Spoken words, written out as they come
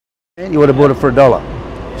You would have bought it for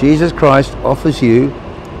 $1. Jesus Christ offers you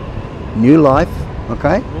new life,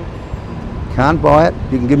 okay? Can't buy it.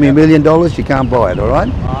 You can give me $1 million, you can't buy it, all right?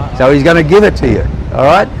 So he's going to give it to you, all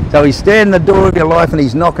right? So he's standing at the door of your life and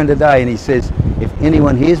he's knocking today and he says, if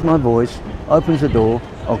anyone hears my voice, opens the door,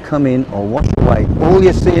 I'll come in, I'll wash away all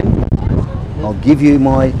your sin, I'll give you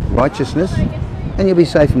my righteousness, and you'll be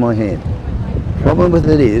safe in my hand. Problem with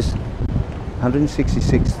it is,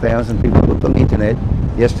 166,000 people looked on the internet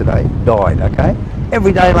yesterday, died, okay?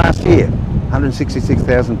 Every day last year,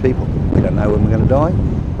 166,000 people. We don't know when we're going to die,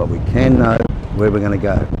 but we can know where we're going to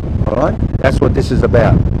go, all right? That's what this is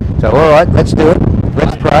about. So, all right, let's do it.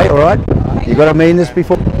 Let's pray, all right? You got to mean this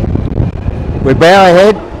before. We bow our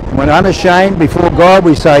head, and we're unashamed before God.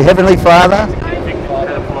 We say, Heavenly Father,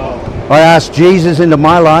 I ask Jesus into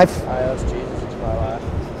my life.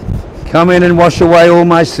 Come in and wash away all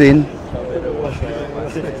my sin.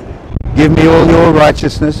 Give me all your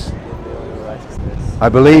righteousness. I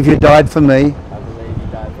believe you died for me.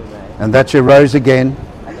 And that you rose again.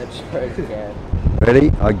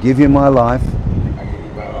 Ready? I give you my life.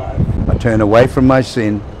 I turn away from my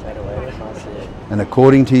sin. And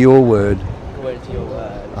according to your word,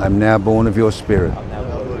 I'm now born of your spirit.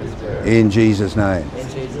 In Jesus' name.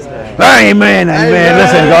 Amen, amen.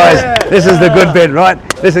 Listen, guys, this is the good bit, right?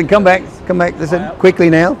 Listen, come back. Listen, quickly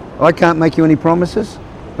now. I can't make you any promises,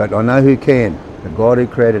 but I know who can. The God who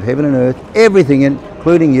created heaven and earth, everything,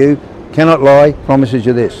 including you, cannot lie, promises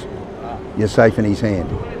you this. You're safe in his hand.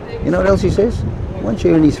 You know what else he says? Once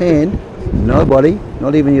you're in his hand, nobody,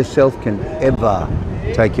 not even yourself, can ever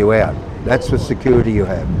take you out. That's the security you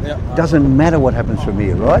have. Doesn't matter what happens from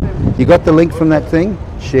here, right? You got the link from that thing,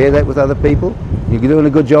 share that with other people. You're doing a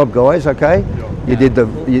good job, guys, okay? You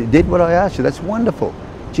did what I asked you. That's wonderful.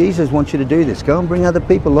 Jesus wants you to do this. Go and bring other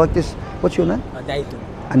people like this. What's your name?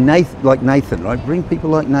 Nathan. Like Nathan, right? Bring people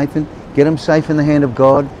like Nathan. Get them safe in the hand of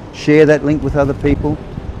God. Share that link with other people.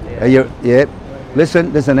 Yeah.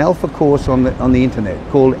 Listen, there's an Alpha course on the internet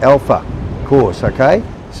called Alpha course, okay?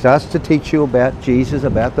 Starts to teach you about Jesus,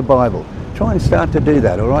 about the Bible. Try and start to do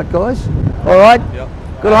that, all right, guys? All right? Yep.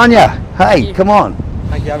 Good on ya. Hey, come on.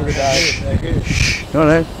 Thank you. Have a good day. Shh.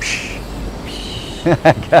 No.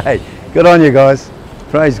 Okay. Good on you, guys.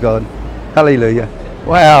 Praise God. Hallelujah.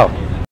 Wow.